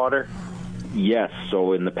on the water? Yes.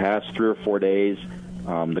 So in the past 3 or 4 days,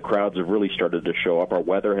 the crowds have really started to show up. Our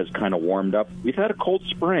weather has kind of warmed up. We've had a cold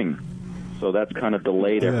spring, so that's kind of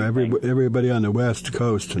delayed everything. Everybody on the West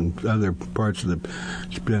Coast and other parts of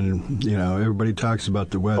it's been, everybody talks about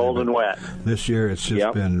the weather. Cold and wet. This year it's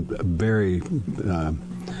just been very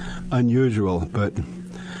unusual, but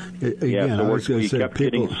again, so we kept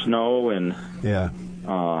getting snow and... Yeah.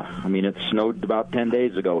 It snowed about 10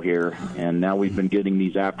 days ago here, and now we've been getting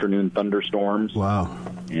these afternoon thunderstorms. Wow.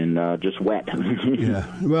 And just wet. Yeah.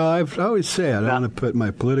 Well, I always say I don't want to put my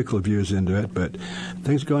political views into it, but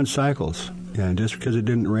things go in cycles. And just because it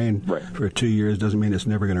didn't rain for 2 years doesn't mean it's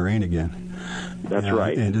never going to rain again. That's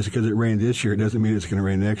right. And just because it rained this year doesn't mean it's going to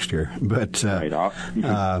rain next year. But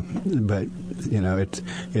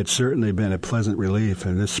it's certainly been a pleasant relief,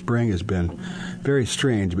 and this spring has been very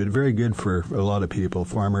strange, but very good for a lot of people,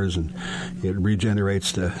 farmers, and it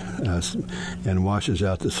regenerates and washes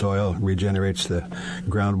out the soil, regenerates the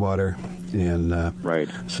groundwater, and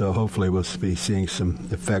so hopefully we'll be seeing some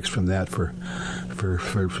effects from that for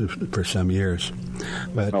some years.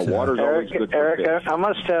 But water's always good for fish. Eric, I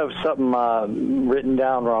must have something written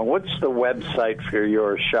down wrong. What's the website for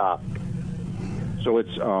your shop? So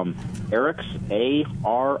it's Eric's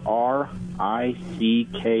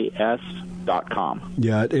ARRICKS.com.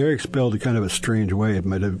 Yeah, Eric spelled kind of a strange way. A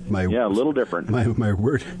little different. My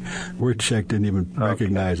word check didn't even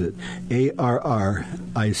recognize it.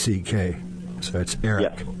 ARRICK. So it's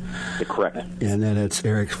Eric. Yes, correct. And then it's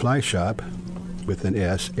Eric's Fly Shop with an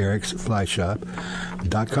S,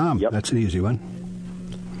 ericsflyshop.com. Yep. That's an easy one.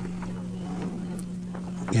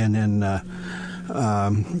 And then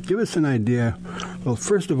give us an idea. Well,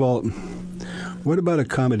 first of all, what about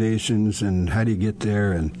accommodations and how do you get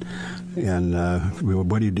there and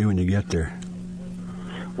what do you do when you get there?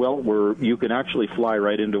 Well, you can actually fly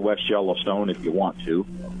right into West Yellowstone if you want to.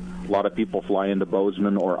 A lot of people fly into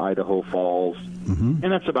Bozeman or Idaho Falls, and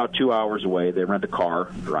that's about 2 hours away. They rent a car,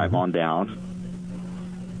 drive on down.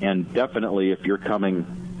 And definitely if you're coming,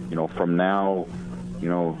 from now,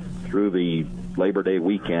 through the Labor Day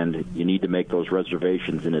weekend, you need to make those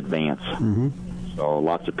reservations in advance. So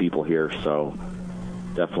lots of people here, so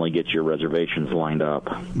definitely get your reservations lined up.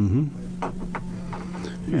 And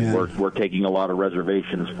we're taking a lot of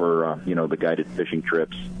reservations for, the guided fishing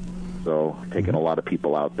trips. So taking a lot of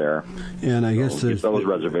people out there. And I guess there's those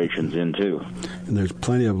reservations in, too. And there's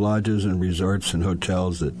plenty of lodges and resorts and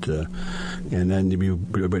hotels that, and then you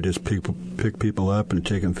just pick people up and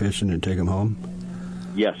take them fishing and take them home?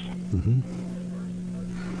 Yes.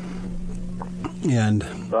 And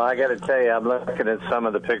well, I got to tell you, I'm looking at some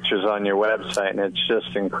of the pictures on your website, and it's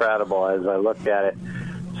just incredible as I look at it.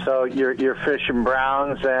 So you're fishing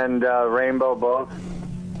browns and rainbow both?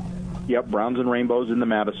 Yep, browns and rainbows in the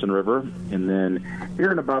Madison River. And then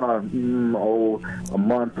here in about a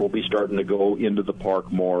month, we'll be starting to go into the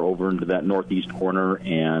park more, over into that northeast corner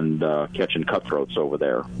and catching cutthroats over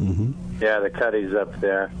there. Yeah, the cutties up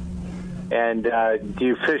there. And do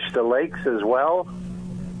you fish the lakes as well?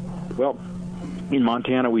 Well, in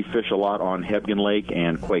Montana, we fish a lot on Hebgen Lake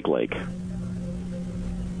and Quake Lake.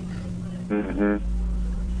 And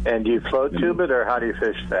do you float tube it, or how do you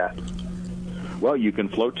fish that? Well, you can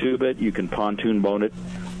float tube it, you can pontoon boat it.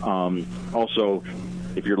 Also,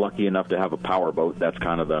 if you're lucky enough to have a power boat, that's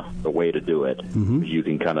kind of the way to do it. You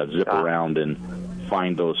can kind of zip around and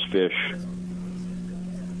find those fish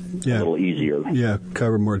a little easier. Yeah,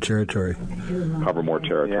 cover more territory.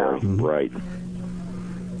 Right.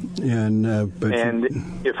 And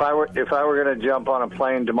if I were going to jump on a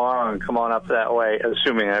plane tomorrow and come on up that way,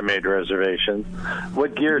 assuming I made reservations,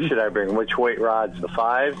 what gear should I bring? Which weight rods? The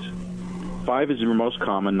 5s? 5 is your most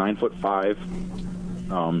common, 9'5".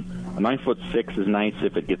 A 9'6" is nice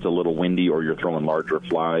if it gets a little windy or you're throwing larger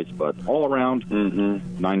flies, but all around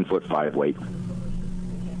 9'5" weight.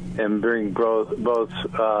 And bring both.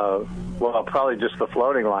 Probably just the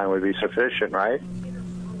floating line would be sufficient, right?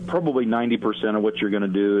 Probably 90% of what you're going to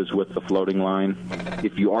do is with the floating line.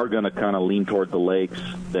 If you are going to kind of lean toward the lakes,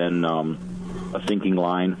 then a sinking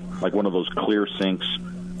line, like one of those clear sinks,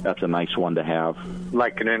 that's a nice one to have.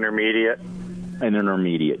 Like an intermediate? An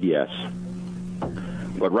intermediate, yes.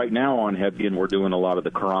 But right now on Hebgen, we're doing a lot of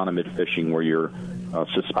the chironomid fishing where you're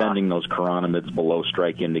suspending those chironomids below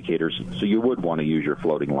strike indicators, so you would want to use your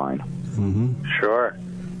floating line. Mm-hmm. Sure.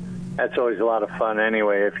 That's always a lot of fun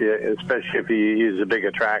anyway, especially if you use a big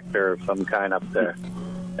attractor of some kind up there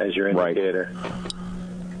as your indicator.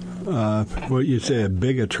 What you say, a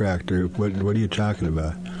big attractor, what are you talking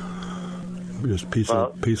about? Just piece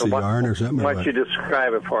of yarn or something? Why don't you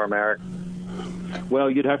describe it for him, Eric? Well,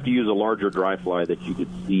 you'd have to use a larger dry fly that you could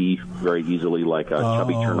see very easily, like a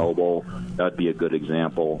chubby Chernobyl. That'd be a good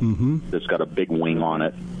example. Mm-hmm. That's got a big wing on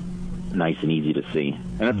it, nice and easy to see,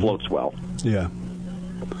 and it floats well. Yeah.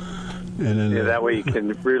 And then, that way you can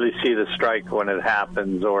really see the strike when it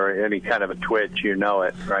happens, or any kind of a twitch. You know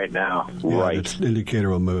it right now. Yeah, right. The indicator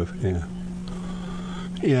will move. Yeah.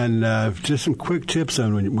 And just some quick tips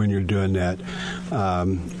on when you're doing that.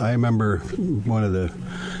 I remember one of the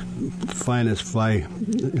finest fly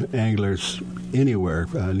anglers anywhere,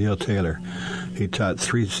 Neil Taylor. He taught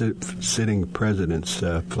 3 sitting presidents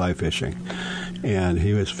fly fishing, and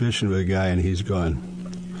he was fishing with a guy, and he's going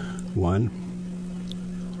 1,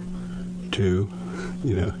 2,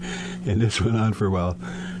 and this went on for a while,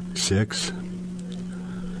 6,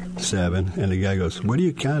 7, and the guy goes, "What are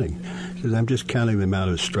you counting?" He says, "I'm just counting the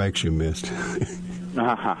amount of strikes you missed."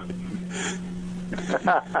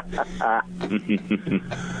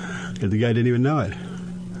 The guy didn't even know it.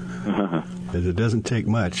 Because it doesn't take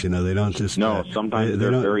much, they don't just... No, sometimes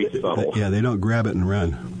they're very subtle. They don't grab it and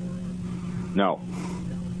run. No.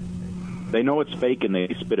 They know it's fake, and they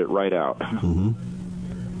spit it right out. Mm-hmm.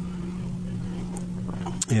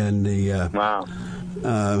 And wow.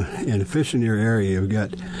 And fish in your area, you've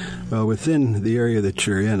got, within the area that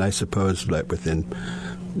you're in, I suppose, like within,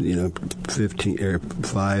 15 or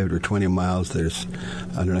 5 or 20 miles, there's,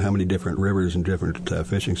 I don't know how many different rivers and different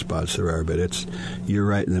fishing spots there are, but you're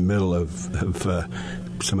right in the middle of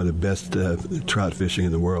some of the best trout fishing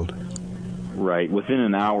in the world. Right. Within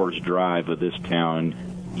an hour's drive of this town,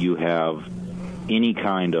 you have any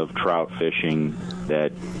kind of trout fishing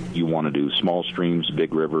that you want to do. Small streams,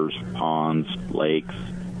 big rivers, ponds, lakes,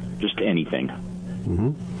 just anything.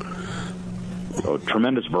 Mm-hmm. So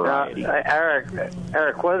tremendous variety. Eric,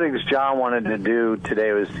 one of the things John wanted to do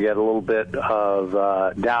today was to get a little bit of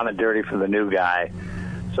down and dirty for the new guy.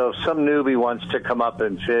 So if some newbie wants to come up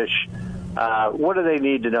and fish, what do they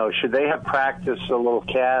need to know? Should they have practiced a little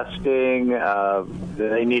casting? Do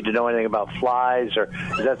they need to know anything about flies? Or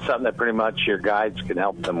is that something that pretty much your guides can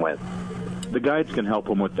help them with? The guides can help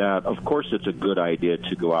them with that. Of course, it's a good idea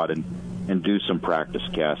to go out and do some practice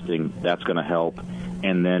casting. That's going to help.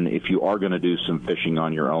 And then if you are going to do some fishing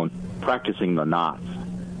on your own, practicing the knots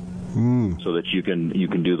so that you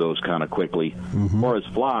can do those kind of quickly. Mm-hmm. Or as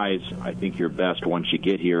flies, I think you're best once you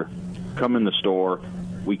get here, come in the store.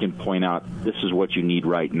 We can point out this is what you need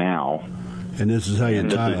right now. And this is how you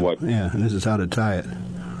tie it. And this is how to tie it.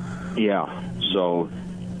 Yeah. So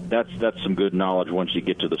that's some good knowledge once you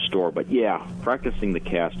get to the store. But, yeah, practicing the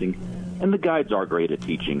casting. And the guides are great at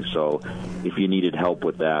teaching. So if you needed help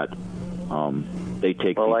with that, they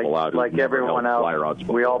take people out. Like everyone else,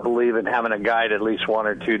 we all believe in having a guide at least 1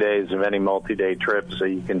 or 2 days of any multi-day trip so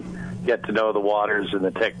you can get to know the waters and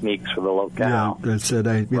the techniques for the locale. Yeah, that's it.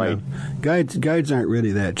 Guides aren't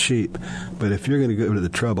really that cheap, but if you're going to go to the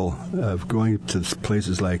trouble of going to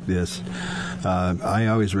places like this, I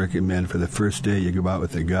always recommend for the first day you go out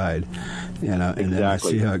with a guide, and then you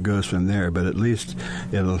see how it goes from there. But at least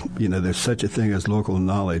it'll, there's such a thing as local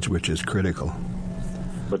knowledge, which is critical.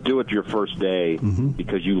 But do it your first day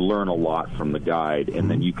because you learn a lot from the guide, and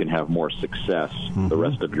then you can have more success the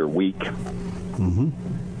rest of your week. Mm-hmm.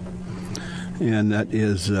 And that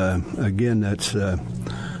is, again, that's a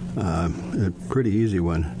pretty easy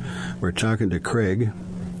one. We're talking to Craig.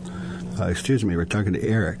 We're talking to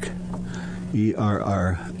Eric,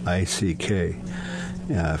 E-R-R-I-C-K,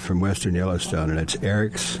 from Western Yellowstone. And it's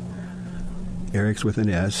Eric's with an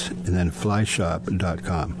S, and then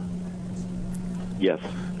flyshop.com. Yes.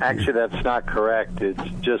 Actually, that's not correct. It's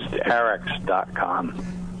just Erics.com.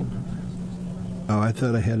 Oh, I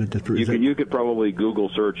thought I had a different... You could probably Google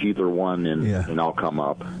search either one, and I'll come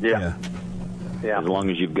up. Yeah. As long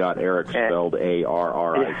as you've got Eric spelled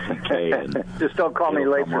A-R-R-I-C-K. And just don't call me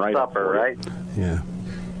late for supper, right? Yeah.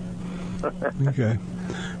 Okay.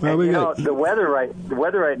 Well, the weather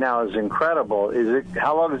right now is incredible.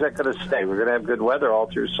 How long is that going to stay? We're going to have good weather all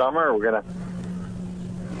through summer, or we're going to...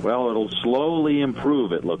 Well, it'll slowly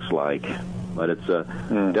improve, it looks like. But it's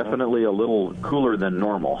definitely a little cooler than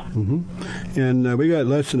normal. Mm-hmm. And we got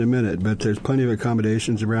less than a minute, but there's plenty of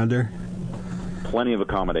accommodations around there? Plenty of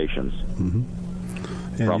accommodations. Mm-hmm.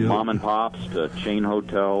 From mom and pops to chain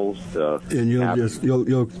hotels to... And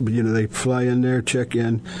you'll they fly in there, check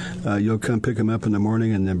in, you'll come pick them up in the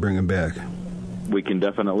morning and then bring them back. We can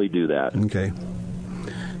definitely do that. Okay.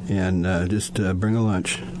 And just bring a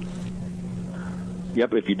lunch.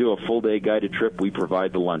 Yep, if you do a full-day guided trip, we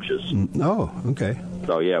provide the lunches. Oh, okay.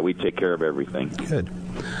 So, yeah, we take care of everything. Good.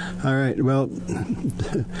 All right, well,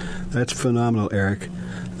 that's phenomenal, Eric.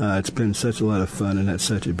 It's been such a lot of fun, and that's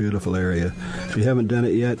such a beautiful area. If you haven't done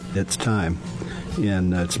it yet, it's time.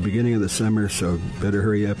 And it's the beginning of the summer, so better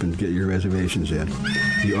hurry up and get your reservations in.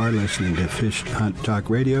 You are listening to Fish Hunt Talk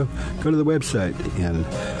Radio. Go to the website and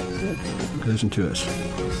listen to us.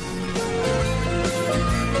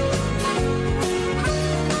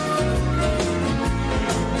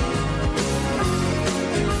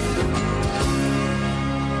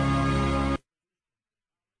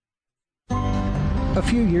 A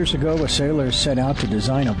few years ago, a sailor set out to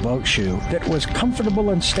design a boat shoe that was comfortable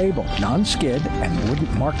and stable, non-skid, and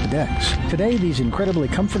wouldn't mark the decks. Today, these incredibly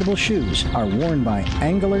comfortable shoes are worn by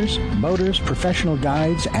anglers, boaters, professional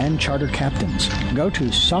guides, and charter captains. Go to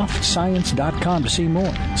SoftScience.com to see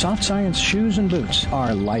more. Soft Science shoes and boots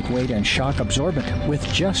are lightweight and shock absorbent with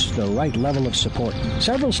just the right level of support.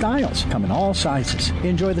 Several styles come in all sizes.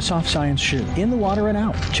 Enjoy the Soft Science shoe in the water and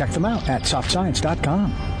out. Check them out at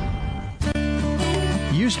SoftScience.com.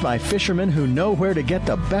 Used by fishermen who know where to get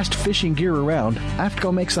the best fishing gear around,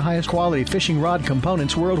 AFTCO makes the highest quality fishing rod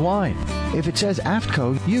components worldwide. If it says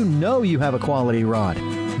AFTCO, you know you have a quality rod.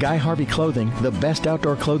 Guy Harvey Clothing, the best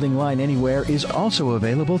outdoor clothing line anywhere, is also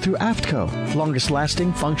available through AFTCO. Longest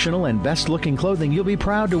lasting, functional, and best looking clothing you'll be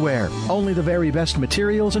proud to wear. Only the very best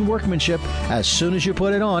materials and workmanship. As soon as you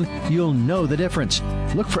put it on, you'll know the difference.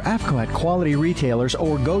 Look for AFTCO at quality retailers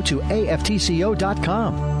or go to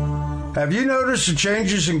AFTCO.com. Have you noticed the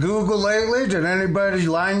changes in Google lately? Did anybody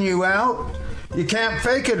line you out? You can't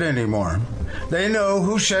fake it anymore. They know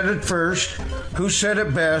who said it first, who said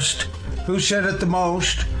it best, who said it the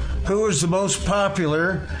most, who is the most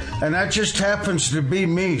popular, and that just happens to be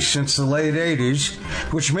me since the late 80s,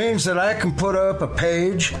 which means that I can put up a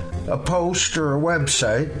page, a post, or a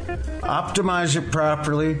website, optimize it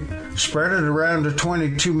properly, spread it around to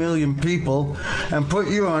 22 million people, and put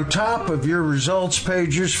you on top of your results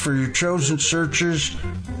pages for your chosen searches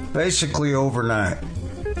basically overnight.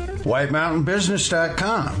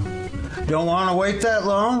 WhiteMountainBusiness.com. Don't want to wait that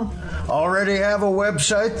long? Already have a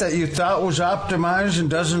website that you thought was optimized and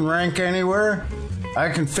doesn't rank anywhere? I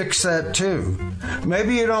can fix that too.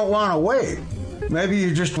 Maybe you don't want to wait. Maybe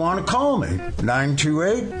you just want to call me.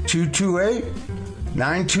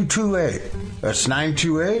 928-228-9228. That's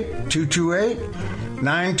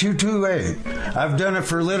 928-228-9228. I've done it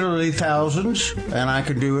for literally thousands, and I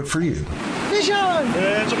can do it for you. Fish on!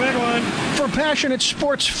 It's a big one. For passionate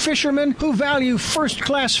sports fishermen who value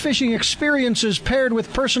first-class fishing experiences paired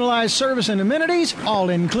with personalized service and amenities,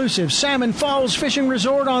 all-inclusive Salmon Falls Fishing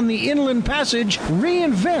Resort on the Inland Passage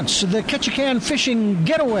reinvents the Ketchikan fishing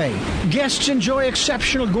getaway. Guests enjoy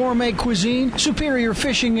exceptional gourmet cuisine, superior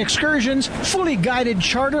fishing excursions, fully guided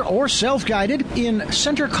charter or self-guided in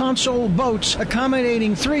center console boats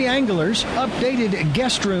accommodating 3 anglers, updated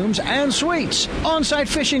guest rooms and suites, on-site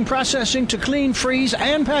fishing processing to clean, freeze,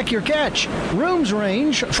 and pack your catch. Rooms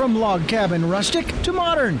range from log cabin rustic to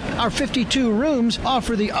modern. Our 52 rooms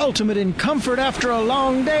offer the ultimate in comfort after a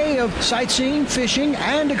long day of sightseeing, fishing,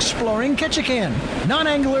 and exploring Ketchikan.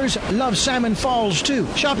 Non-anglers love Salmon Falls too.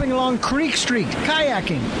 Shopping along Creek Street,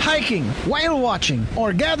 kayaking, hiking, whale watching,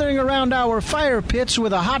 or gathering around our fire pits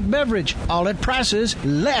with a hot beverage, all at prices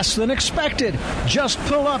less than expected. Just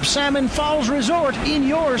pull up Salmon Falls Resort in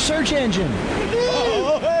your search engine.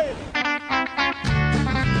 Oh, hey.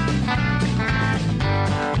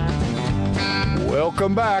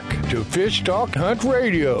 Welcome back to Fish Talk Hunt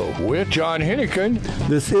Radio with John Hennigan.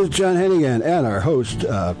 This is John Hennigan and our host,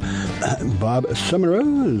 Bob Summerall,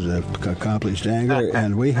 who's an accomplished angler,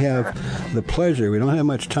 and we have the pleasure. We don't have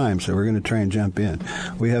much time, so we're going to try and jump in.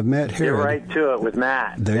 We have Matt Herod. Get right to it with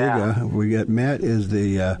Matt. There you go. We got Matt is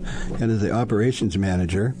the operations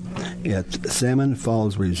manager at Salmon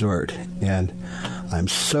Falls Resort, and I'm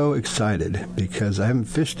so excited because I haven't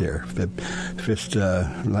fished there. I've fished the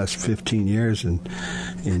last 15 years in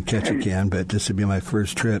Ketchikan, but this would be my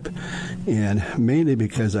first trip, and mainly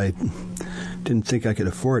because I didn't think I could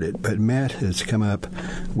afford it. But Matt has come up.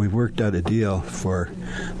 We've worked out a deal for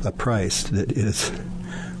a price that is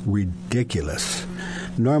ridiculous.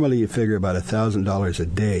 Normally, you figure about $1,000 a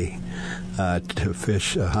day to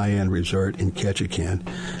fish a high-end resort in Ketchikan.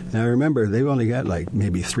 Now, remember, they've only got like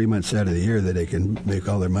maybe 3 months out of the year that they can make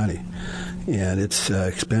all their money. And it's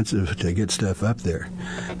expensive to get stuff up there.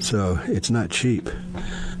 So it's not cheap,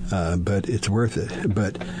 but it's worth it.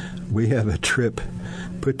 But we have a trip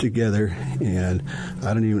put together, and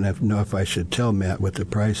I don't even know if I should tell Matt what the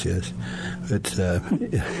price is. But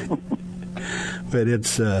but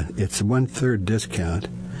it's 1/3 discount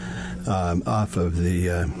off of the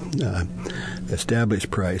established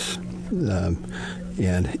price,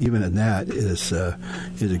 and even at that is a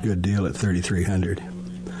good deal at $3,300.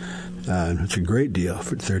 It's a great deal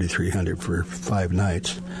for $3,300 for 5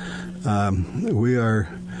 nights. We are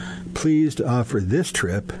pleased to offer this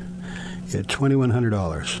trip at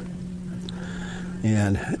 $2,100,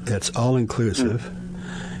 and that's all inclusive.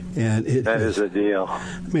 And that is a deal.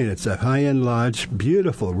 I mean, it's a high-end lodge,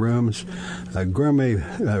 beautiful rooms, a gourmet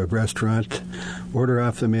restaurant, order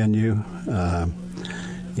off the menu,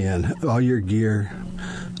 and all your gear,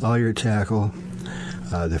 all your tackle.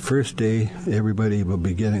 The first day, everybody will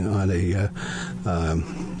be getting on a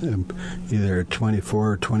either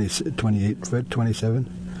 24, 20, 28 foot, 27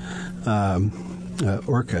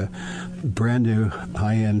 Orca, brand new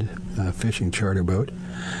high-end fishing charter boat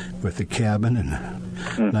with a cabin and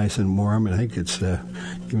nice and warm. And I think it's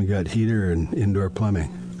even got heater and indoor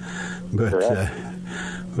plumbing. But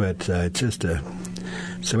it's just a.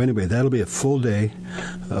 So anyway, that'll be a full day,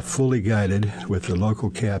 fully guided with the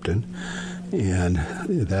local captain. And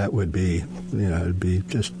that would be, it'd be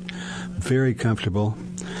just very comfortable.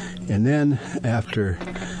 And then after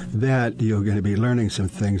that, you're going to be learning some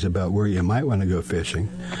things about where you might want to go fishing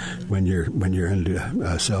when you're into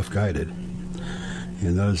self-guided.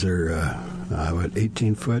 And those are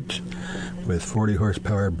 18 foot with 40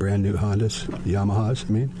 horsepower, brand new Yamahas.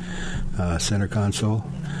 Center console.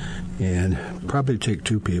 And probably take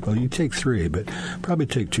 2 people. You take 3, but probably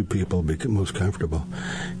take 2 people, be most comfortable.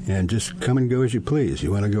 And just come and go as you please. You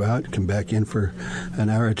want to go out, come back in for an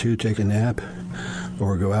hour or 2, take a nap,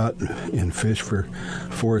 or go out and fish for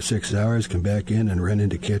 4 or 6 hours, come back in and run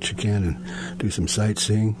into Ketchikan and do some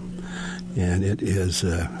sightseeing. And it is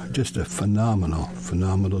just a phenomenal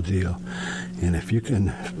deal. And if you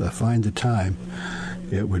can find the time,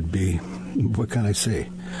 it would be, what can I say?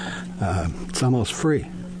 It's almost free.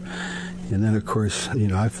 And then, of course,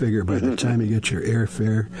 I figure by the time you get your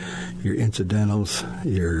airfare, your incidentals,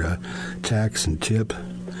 your tax and tip,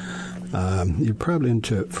 you're probably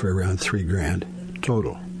into it for around $3,000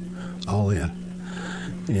 total, all in.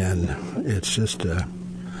 And it's just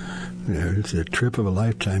it's a trip of a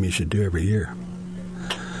lifetime you should do every year.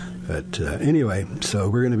 But anyway, so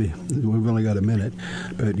we've only got a minute,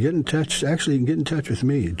 but get in touch. Actually, you can get in touch with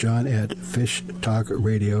me, John at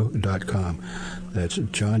fishtalkradio.com. That's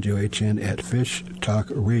John, John, at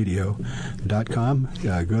fishtalkradio.com.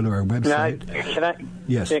 Go to our website.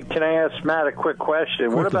 Yes. Can I ask Matt a quick question?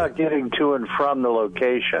 Quickly. What about getting to and from the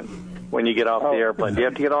location when you get off the airplane? Do you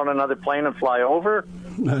have to get on another plane and fly over?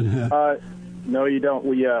 No, you don't.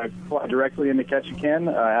 We fly directly into Ketchikan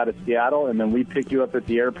out of Seattle, and then we pick you up at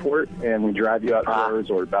the airport, and we drive you out to our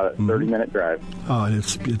resort, about a 30-minute drive. Oh,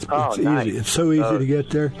 it's nice. easy. It's so easy to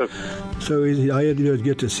get there. So easy. All you have to do is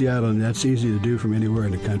get to Seattle, and that's easy to do from anywhere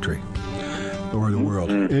in the country or the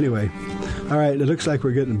world. Anyway, all right, it looks like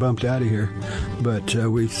we're getting bumped out of here, but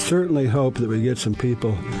we certainly hope that we get some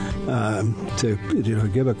people to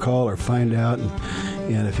give a call or find out.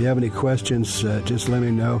 And if you have any questions, just let me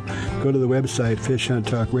know. Go to the website, Fish Hunt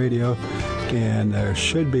Talk Radio, and there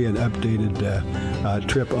should be an updated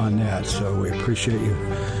trip on that. So we appreciate you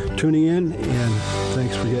tuning in, and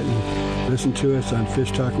thanks for listen to us on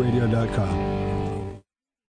fishtalkradio.com.